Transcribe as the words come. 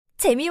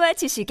재미와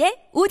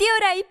지식의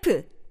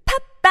오디오라이프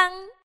팝빵.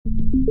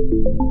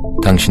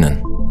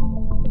 당신은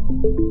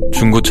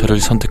중고차를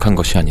선택한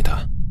것이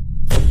아니다.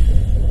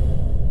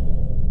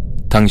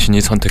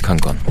 당신이 선택한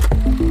건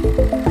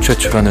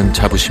최초라는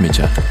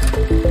자부심이자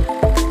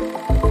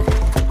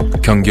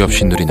경기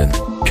없이 누리는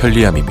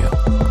편리함이며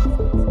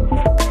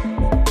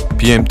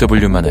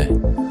BMW만의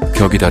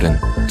격이 다른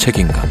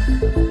책임감.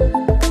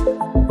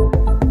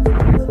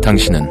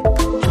 당신은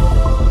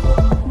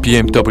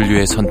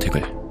BMW의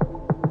선택을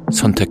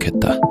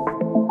선택했다.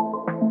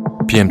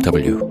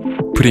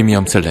 BMW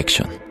프리미엄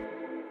셀렉션.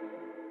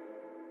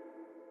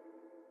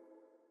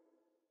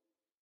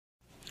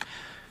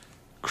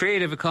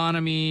 Creative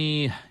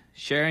economy,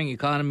 sharing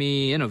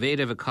economy,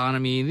 innovative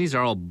economy, these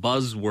are all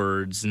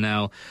buzzwords.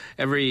 Now,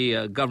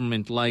 every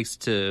government likes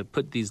to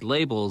put these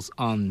labels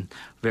on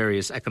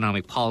various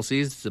economic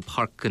policies. The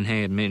Park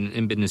Geun-hye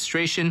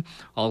administration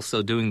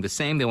also doing the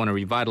same. They want to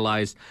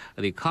revitalize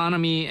the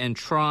economy and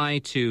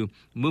try to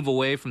move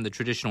away from the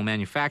traditional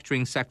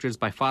manufacturing sectors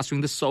by fostering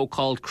the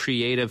so-called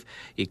creative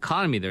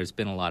economy. There's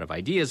been a lot of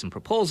ideas and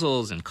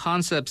proposals and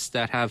concepts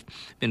that have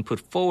been put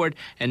forward,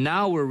 and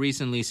now we're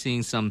recently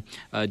seeing some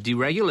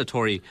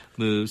deregulatory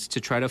moves to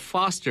try to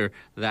foster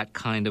that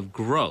kind of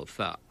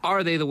growth.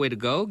 Are they the way to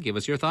go? Give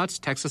us your thoughts.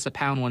 Text us at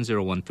pound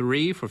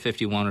 1013 for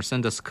 51 or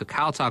send us a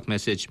Kakao Talk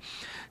message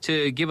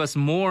to give us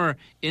more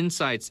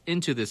insights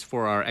into this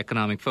for our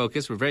economic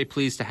focus. We're very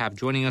pleased to have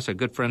joining us our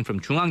good friend from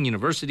Chung-Ang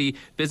University,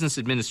 Business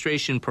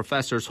Administration,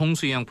 Professor Song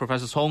Soo-young.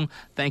 Professor Song,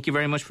 thank you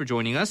very much for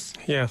joining us.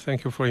 Yeah,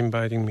 thank you for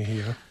inviting me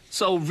here.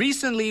 So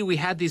recently we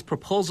had these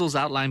proposals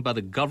outlined by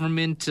the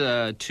government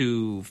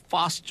to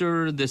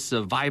foster this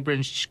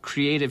vibrant,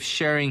 creative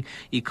sharing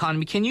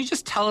economy. Can you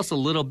just tell us a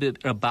little bit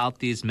about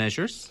these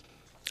measures?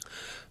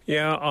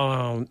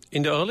 Yeah,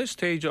 in the early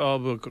stage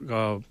of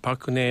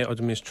Park Geun-hye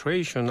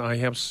administration, I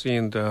have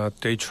seen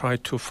that they try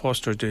to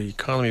foster the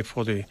economy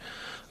for the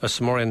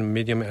small and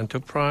medium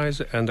enterprise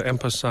and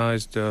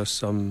emphasized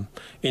some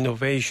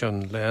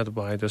innovation led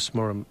by the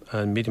small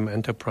and medium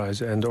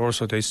enterprise, and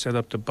also they set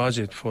up the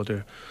budget for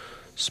the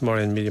small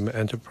and medium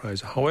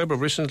enterprise. However,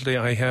 recently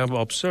I have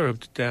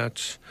observed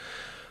that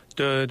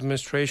the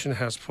administration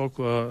has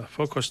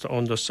focused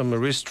on some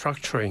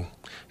restructuring,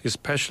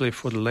 especially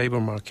for the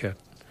labor market.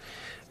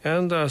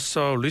 And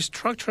so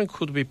restructuring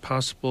could be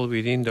possible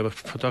within the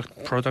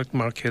product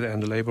market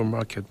and the labor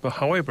market. But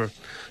however,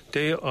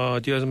 the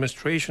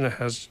administration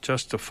has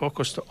just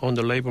focused on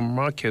the labor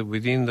market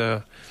within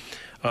the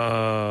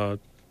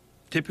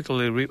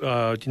typically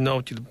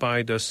denoted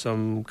by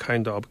some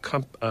kind of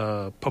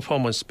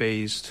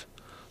performance-based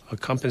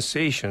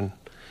compensation.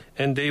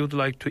 And they would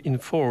like to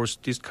enforce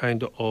this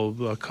kind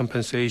of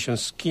compensation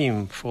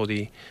scheme for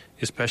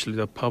especially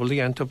the public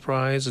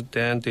enterprise.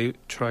 Then they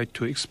try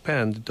to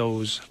expand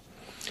those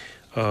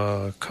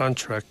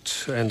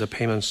contracts and the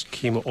payment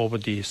scheme over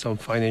some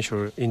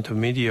financial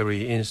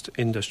intermediary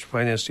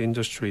finance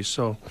industry.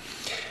 So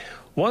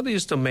what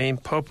is the main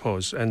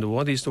purpose and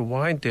what is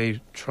why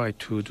they try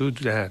to do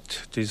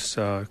that, this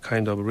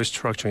kind of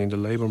restructuring in the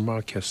labor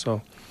market?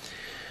 So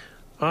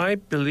I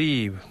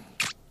believe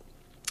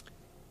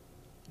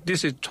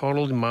this is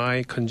totally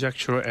my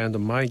conjecture and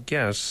my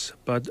guess,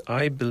 but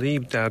I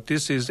believe that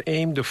this is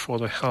aimed for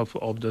the help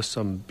of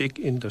some big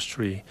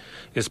industry,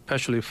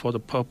 especially for the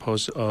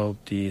purpose of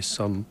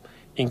some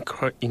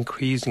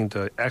increasing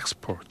the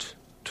export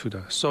to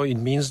the. So it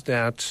means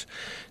that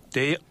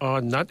they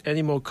are not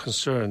anymore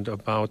concerned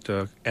about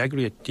the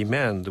aggregate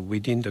demand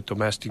within the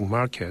domestic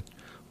market.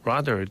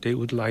 Rather, they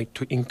would like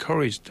to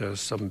encourage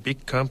some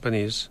big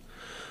companies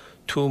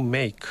to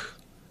make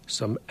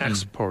some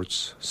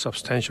exports,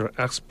 substantial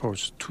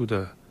exports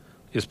to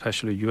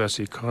especially U.S.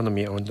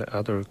 economy and the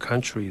other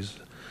countries.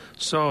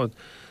 So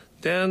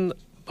then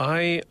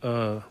by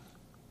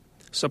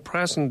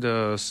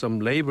suppressing some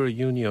labor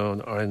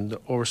union, and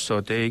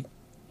also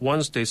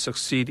once they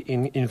succeed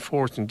in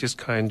enforcing this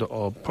kind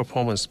of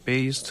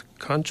performance-based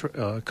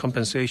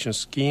compensation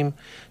scheme,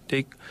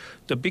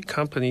 the big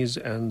companies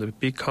and the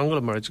big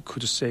conglomerates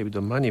could save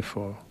the money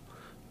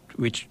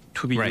which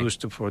to be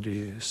used for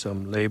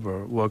some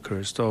labor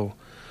workers. So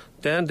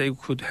then they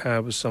could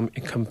have some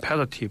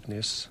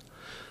competitiveness.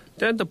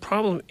 Then the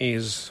problem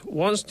is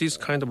once this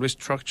kind of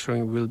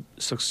restructuring will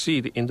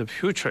succeed in the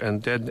future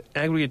and then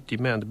aggregate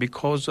demand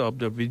because of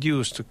the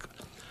reduced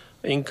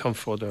income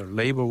for the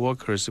labor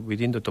workers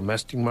within the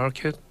domestic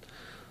market,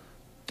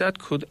 that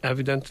could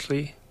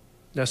evidently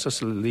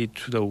necessarily lead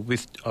to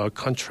the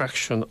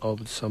contraction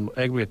of some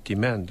aggregate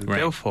demand. Right.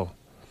 Therefore,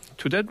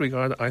 to that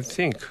regard, I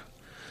think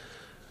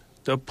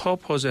the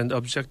purpose and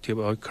objective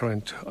of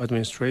current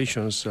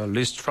administration's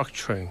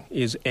restructuring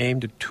is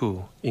aimed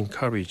to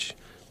encourage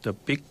the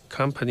big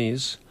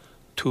companies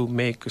to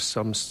make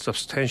some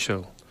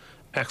substantial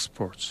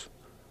exports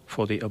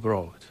for the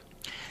abroad.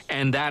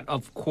 And that,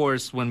 of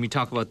course, when we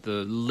talk about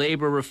the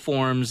labor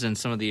reforms and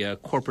some of the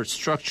corporate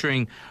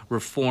structuring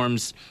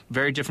reforms,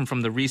 very different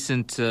from the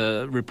recent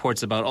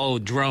reports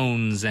about,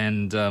 drones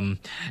and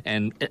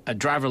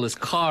driverless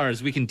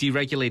cars. We can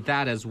deregulate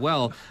that as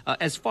well.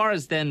 As far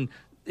as then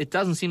it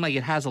doesn't seem like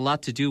it has a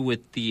lot to do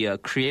with the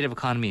creative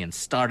economy and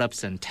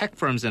startups and tech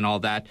firms and all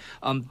that.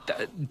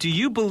 Do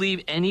you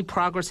believe any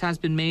progress has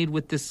been made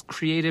with this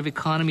creative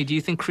economy? Do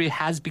you think Korea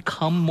has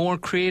become more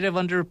creative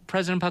under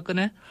President Park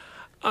Geun-hye?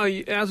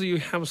 As you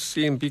have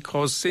seen,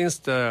 because since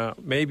the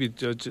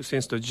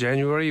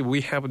January,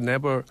 we have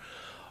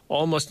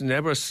almost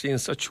never seen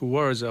such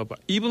words of,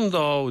 even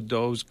though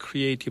those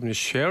creative and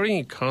sharing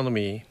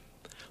economy,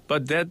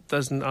 but that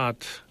does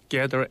not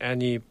gather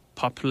any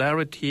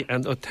popularity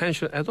and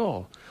attention at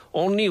all.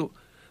 Only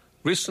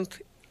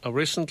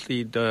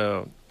recently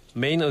the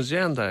main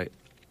agenda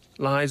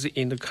lies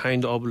in the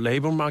kind of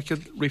labor market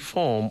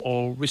reform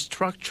or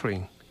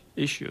restructuring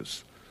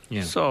issues.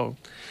 Yeah. So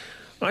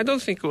I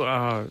don't think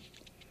the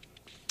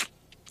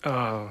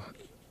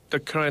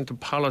current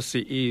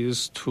policy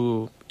is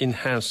to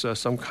enhance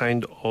some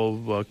kind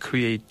of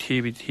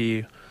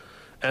creativity,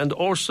 and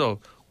also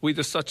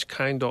with such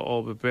kind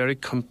of very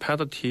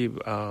competitive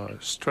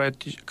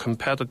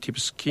competitive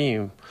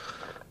scheme,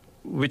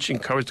 which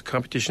encourages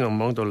competition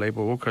among the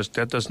labor workers,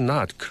 that does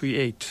not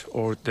create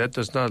or that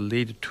does not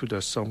lead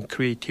to some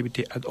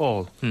creativity at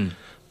all.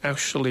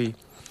 Actually,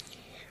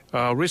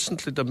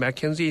 recently the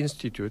McKinsey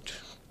Institute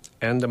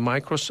and the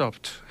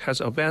Microsoft has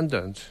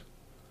abandoned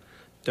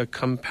the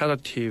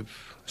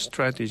competitive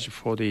strategy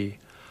for the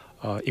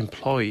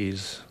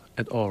employees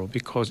at all,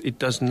 because it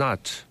does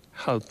not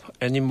help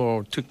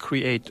anymore to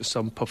create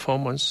some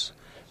performance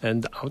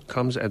and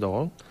outcomes at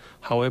all.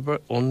 However,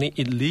 only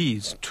it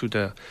leads to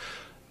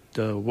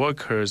the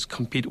workers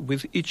compete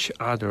with each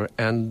other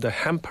and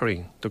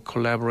hampering the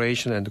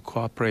collaboration and the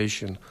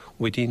cooperation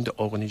within the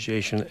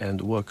organization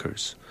and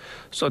workers.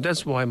 So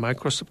that's why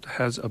Microsoft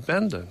has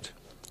abandoned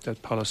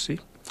that policy.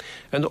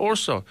 And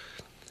also,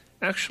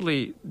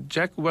 actually,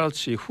 Jack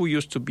Welch, who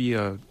used to be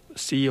a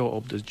CEO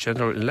of the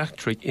General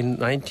Electric in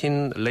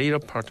later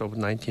part of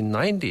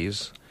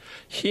 1990s,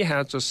 he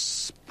had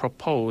just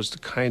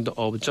proposed kind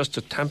of just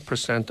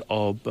 10%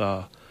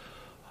 of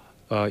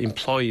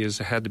employees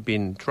had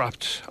been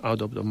dropped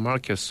out of the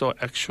market. So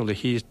actually,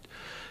 he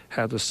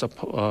had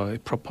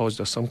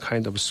proposed some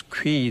kind of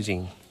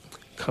squeezing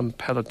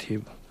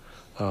competitive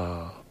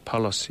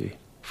policy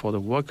for the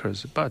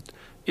workers. But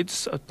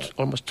it's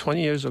almost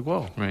 20 years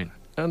ago. Right.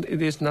 And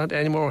it is not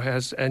anymore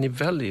has any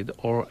valid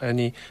or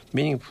any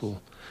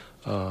meaningful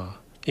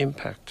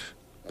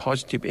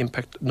positive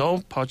impact,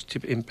 no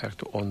positive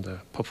impact on the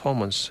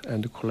performance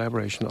and the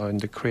collaboration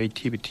and the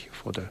creativity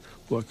for the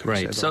workers.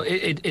 Right. So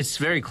it's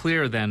very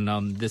clear then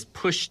this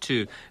push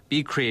to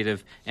be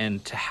creative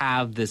and to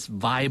have this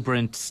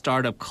vibrant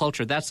startup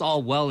culture, that's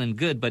all well and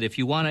good. But if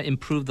you want to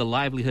improve the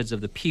livelihoods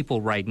of the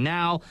people right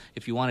now,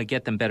 if you want to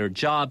get them better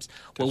jobs,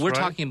 what we're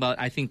talking about,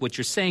 I think what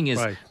you're saying is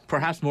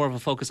perhaps more of a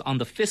focus on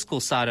the fiscal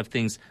side of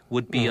things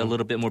would be a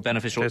little bit more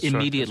beneficial,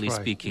 immediately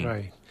speaking.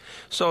 Right.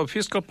 So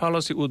fiscal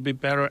policy would be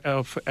better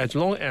as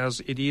long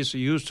as it is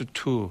used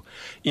to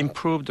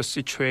improve the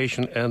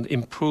situation and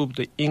improve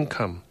the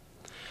income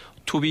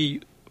to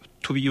be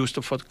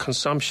used for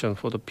consumption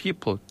for the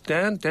people.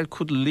 Then that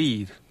could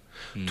lead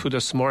to the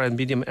small and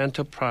medium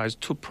enterprise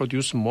to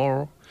produce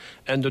more,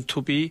 and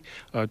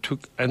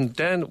and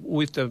then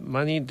with the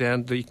money,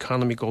 then the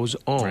economy goes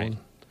on. Right.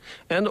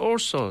 And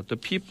also the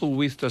people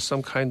with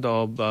some kind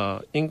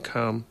of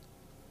income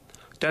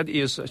that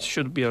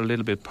should be a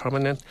little bit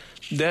permanent,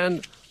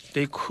 then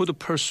they could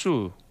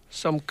pursue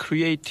some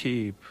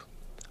creative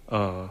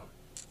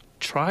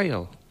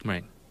trial.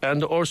 Right.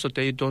 And also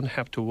they don't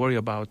have to worry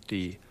about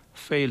the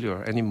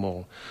failure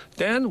anymore.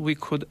 Then we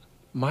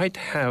might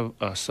have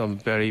some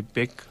very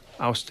big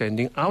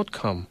outstanding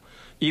outcome,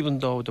 even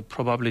though the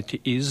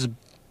probability is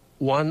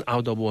 1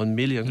 out of 1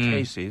 million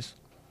cases.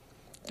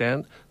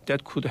 Then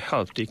that could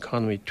help the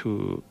economy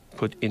to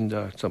put in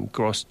some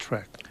growth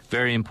track.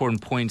 Very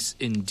important points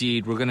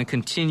indeed. We're going to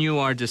continue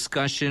our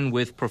discussion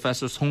with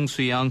Professor Song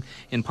Soo-young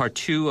in part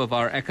 2 of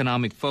our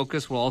economic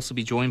focus. We'll also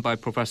be joined by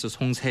Professor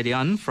Song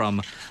Se-ryun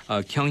from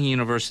Kyung-hee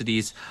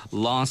University's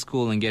Law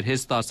School and get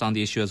his thoughts on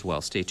the issue as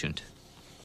well. Stay tuned.